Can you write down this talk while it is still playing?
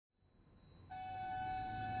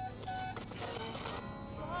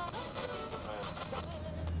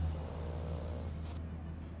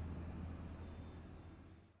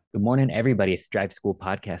Good morning, everybody. It's Drive School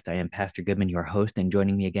Podcast. I am Pastor Goodman, your host, and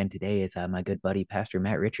joining me again today is my good buddy, Pastor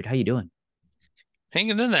Matt Richard. How you doing?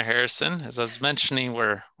 Hanging in there, Harrison. As I was mentioning,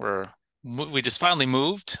 we just finally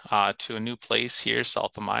moved to a new place here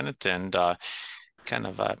south of Minot, and kind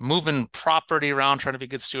of moving property around, trying to be a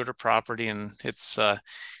good steward of property. And it's one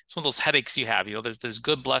of those headaches you have. There's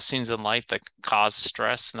good blessings in life that cause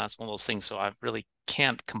stress, and that's one of those things. So I really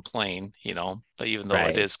can't complain, but even though it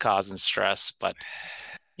Right. is causing stress, but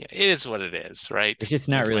yeah, it is what it is, right? It's just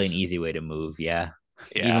not As my really an easy way to move. Yeah.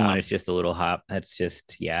 Even when Yeah. it's just a little hop, that's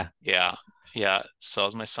just, yeah, Yeah. Yeah. So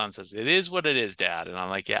as my son says, it is what it is, Dad. And I'm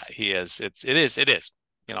like, yeah, he is. It is.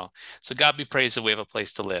 You know, so God be praised that we have a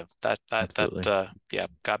place to live. absolutely. Yeah,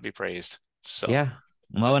 God be praised. So, Yeah.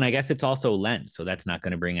 Well, and I guess it's also Lent, so that's not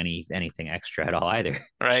going to bring anything extra at all either.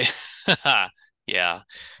 right. Yeah.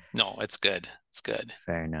 No, it's good. It's good.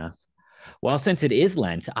 Fair enough. Well, since it is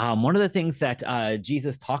Lent, one of the things that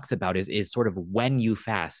Jesus talks about is sort of when you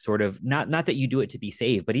fast, sort of not that you do it to be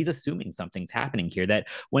saved, but he's assuming something's happening here. That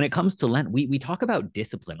when it comes to Lent, we talk about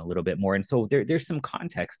discipline a little bit more, and so there's some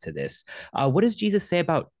context to this. What does Jesus say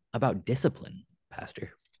about discipline,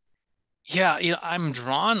 Pastor? Yeah, I'm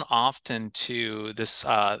drawn often to this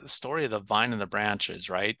story of the vine and the branches,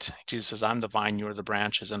 right? Jesus says, I'm the vine, you're the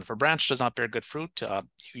branches. And if a branch does not bear good fruit,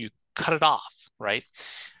 you cut it off, right?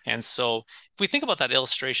 And so if we think about that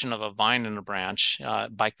illustration of a vine and a branch,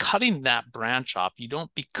 by cutting that branch off, you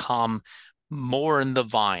don't become more in the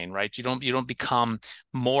vine, right? You don't become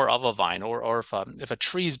more of a vine, or if a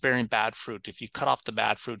tree is bearing bad fruit, if you cut off the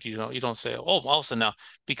bad fruit, you don't say, oh, well, all of a sudden now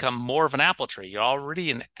become more of an apple tree. You're already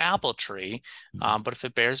an apple tree, but if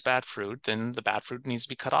it bears bad fruit, then the bad fruit needs to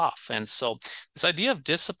be cut off. And so this idea of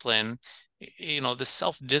discipline, this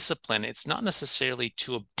self-discipline, it's not necessarily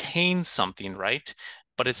to obtain something, right?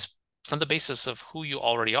 But it's from the basis of who you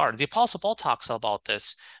already are. The Apostle Paul talks about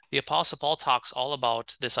this. The Apostle Paul talks all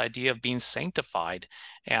about this idea of being sanctified.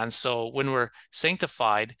 And so when we're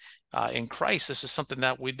sanctified in Christ, this is something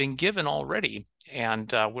that we've been given already.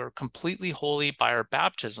 And we're completely holy by our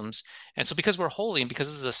baptisms. And so because we're holy and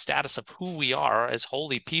because of the status of who we are as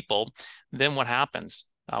holy people, then what happens?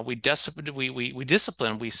 We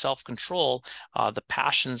discipline, we self-control the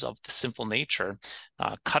passions of the sinful nature,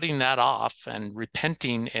 cutting that off and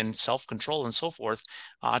repenting and self-control and so forth,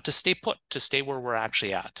 to stay put, to stay where we're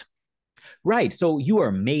actually at. Right. So you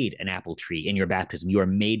are made an apple tree in your baptism. You are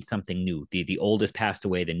made something new. The old has passed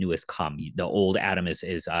away, the new has come. The old Adam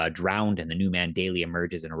is drowned, and the new man daily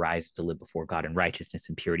emerges and arises to live before God in righteousness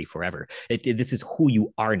and purity forever. This is who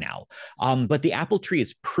you are now. But the apple tree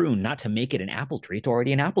is pruned not to make it an apple tree. It's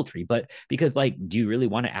already an apple tree. But because, like, do you really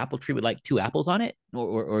want an apple tree with like two apples on it,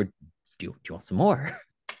 or do you want some more?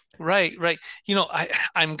 Right, right.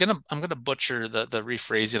 I'm gonna butcher the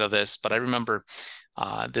rephrasing of this, but I remember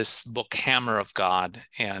this book Hammer of God,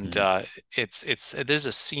 and Mm. it's there's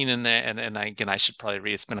a scene in there, and again I should probably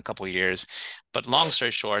read. It's been a couple of years, but long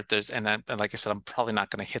story short, and like I said, I'm probably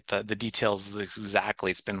not going to hit the details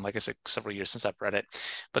exactly. It's been, like I said, several years since I've read it,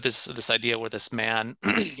 but this idea where this man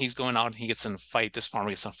he's going out and he gets in a fight. This farmer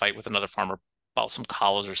gets in a fight with another farmer about some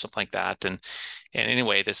cows or something like that, and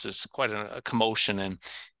anyway, this is quite a commotion,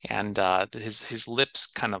 and his lips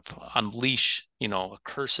kind of unleash,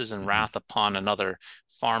 curses and Mhm. wrath upon another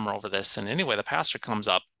farmer over this. And anyway, the pastor comes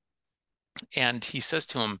up and he says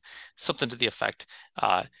to him something to the effect,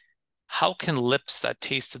 how can lips that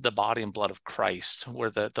tasted the body and blood of Christ, where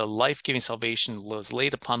the life-giving salvation was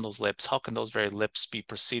laid upon those lips, how can those very lips be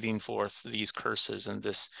proceeding forth these curses and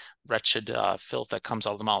this wretched filth that comes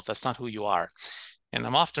out of the mouth? That's not who you are. And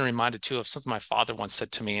I'm often reminded too of something my father once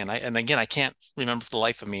said to me, and again I can't remember for the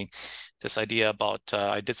life of me this idea about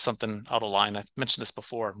I did something out of line. I've mentioned this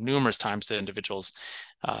before numerous times to individuals,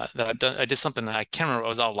 that I did something that I can't remember. I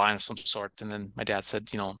was out of line of some sort, and then my dad said,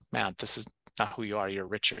 man, this is not who you are. You're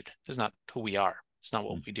Richard. This is not who we are. It's not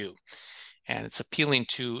what we do. And it's appealing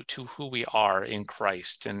to who we are in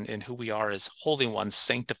Christ, and who we are as holy ones,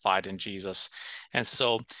 sanctified in Jesus. And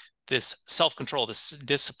so this self-control, this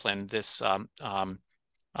discipline,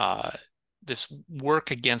 uh, this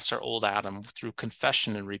work against our old Adam through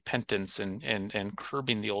confession and repentance, and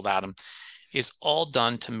curbing the old Adam, is all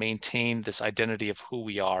done to maintain this identity of who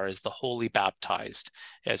we are as the holy baptized,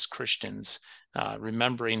 as Christians,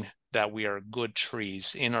 remembering that we are good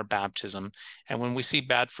trees in our baptism. And when we see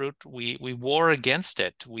bad fruit, we war against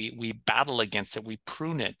it. We battle against it. We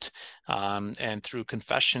prune it, and through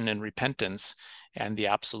confession and repentance and the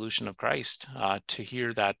absolution of Christ, to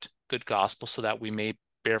hear that good gospel, so that we may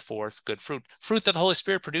bear forth good fruit, fruit that the Holy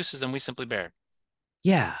Spirit produces and we simply bear.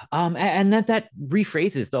 Yeah, and that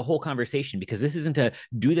rephrases the whole conversation, because this isn't a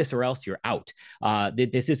do this or else you're out.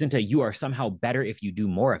 This isn't a you are somehow better if you do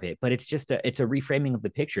more of it, but it's a reframing of the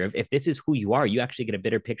picture of, if this is who you are, you actually get a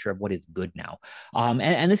better picture of what is good now.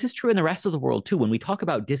 And this is true in the rest of the world too. When we talk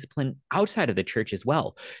about discipline outside of the church as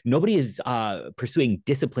well, nobody is pursuing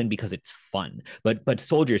discipline because it's fun, but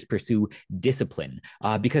soldiers pursue discipline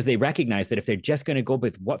because they recognize that if they're just going to go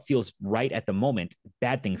with what feels right at the moment,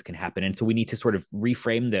 bad things can happen. And so we need to sort of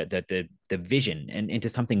reframe the vision and into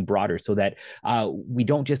something broader, so that we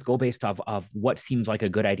don't just go based off of what seems like a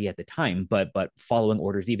good idea at the time, but following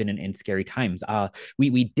orders even in scary times.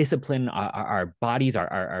 We discipline our bodies,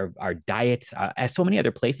 our diets, as so many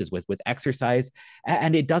other places with exercise,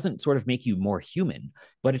 and it doesn't sort of make you more human,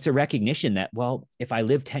 but it's a recognition that, well, if I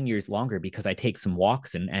live 10 years longer because I take some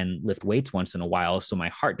walks and lift weights once in a while so my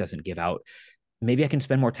heart doesn't give out, maybe I can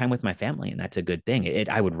spend more time with my family, and that's a good thing.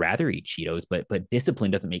 I would rather eat Cheetos, but discipline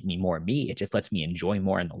doesn't make me more me. It just lets me enjoy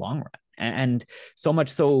more in the long run. And so much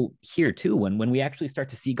so here too, when we actually start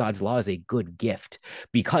to see God's law as a good gift,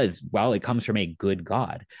 because while it comes from a good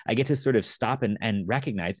God, I get to sort of stop and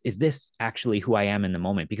recognize, is this actually who I am in the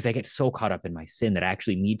moment? Because I get so caught up in my sin that I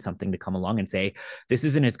actually need something to come along and say, this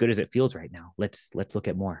isn't as good as it feels right now. Let's look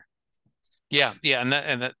at more. Yeah, yeah, and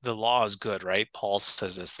that the law is good, right? Paul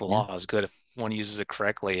says this, the Yeah. law is good if one uses it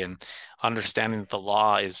correctly, and understanding that the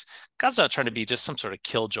law is, God's not trying to be just some sort of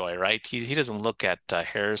killjoy, right? He doesn't look at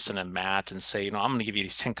Harrison and Matt and say, I'm going to give you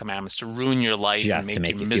these 10 commandments to ruin your life and Just to make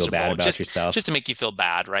you make you feel bad miserable, about just yourself. to make you feel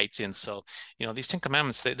bad, right? And so, these 10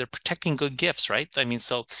 commandments, they're protecting good gifts, right? I mean,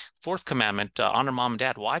 so fourth commandment, honor mom and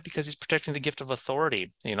dad. Why? Because he's protecting the gift of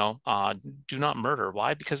authority. Do not murder.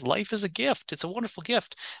 Why? Because life is a gift. It's a wonderful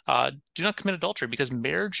gift. Do not commit adultery, because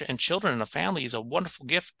marriage and children and a family is a wonderful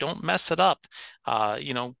gift. Don't mess it up. Uh,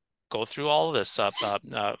 you know, Go through all of this.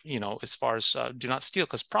 As far as do not steal,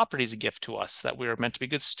 because property is a gift to us that we are meant to be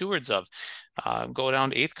good stewards of. Go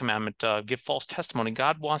down to eighth commandment, give false testimony.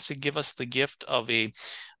 God wants to give us the gift of a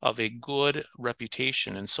good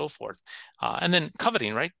reputation and so forth. And then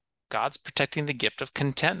coveting, right? God's protecting the gift of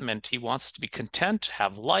contentment. He wants us to be content,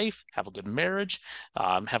 have life, have a good marriage,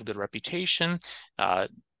 have a good reputation, uh,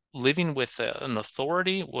 living with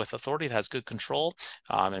with authority that has good control,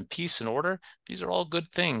 and peace and order. These are all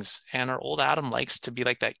good things. And our old Adam likes to be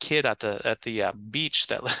like that kid at the beach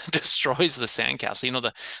that destroys the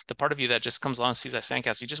sandcastle. The part of you that just comes along and sees that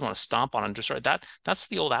sandcastle, you just want to stomp on and destroy it. That's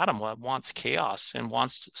the old Adam that wants chaos and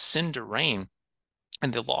wants sin to reign.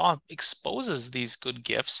 And the law exposes these good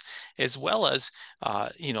gifts, as well as,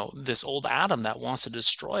 this old Adam that wants to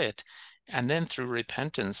destroy it. And then through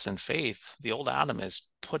repentance and faith, the old Adam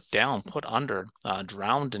is put down, put under,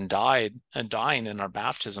 drowned and dying in our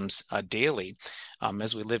baptisms daily,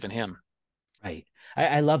 as we live in Him. Right.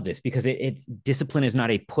 I love this because discipline is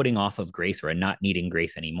not a putting off of grace or a not needing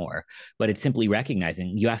grace anymore, but it's simply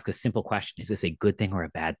recognizing, you ask a simple question: is this a good thing or a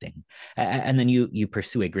bad thing? And then you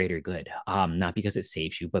pursue a greater good, not because it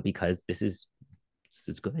saves you, but because this is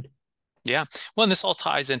good. Yeah. Well, and this all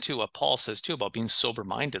ties into what Paul says too about being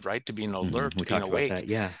sober-minded, right? To being alert, to We being talked about awake. that.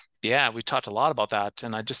 Yeah. Yeah, we talked a lot about that,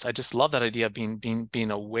 and I just love that idea of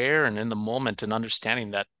being aware and in the moment, and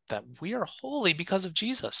understanding that we are holy because of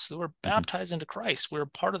Jesus, that we're Mhm. baptized into Christ, we're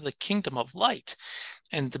part of the kingdom of light.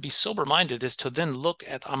 And to be sober-minded is to then look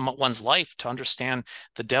at one's life to understand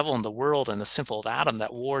the devil and the world and the sinful Adam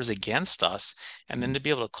that wars against us, and then to be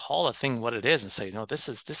able to call a thing what it is and say, no, this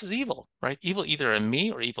is evil, right? Evil either in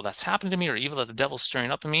me, or evil that's happened to me, or evil that the devil's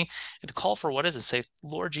stirring up in me, and to call for what is and say,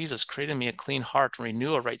 Lord Jesus, create in me a clean heart and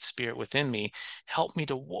renew a right spirit within me. Help me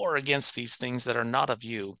to war against these things that are not of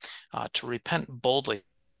you, to repent boldly,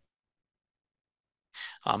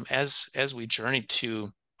 as we journey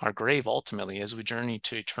to our grave, ultimately, as we journey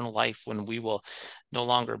to eternal life, when we will no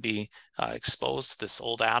longer be exposed to this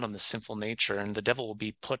old Adam, this sinful nature, and the devil will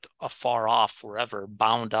be put afar off forever,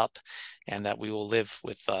 bound up, and that we will live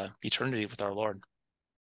with eternity with our Lord.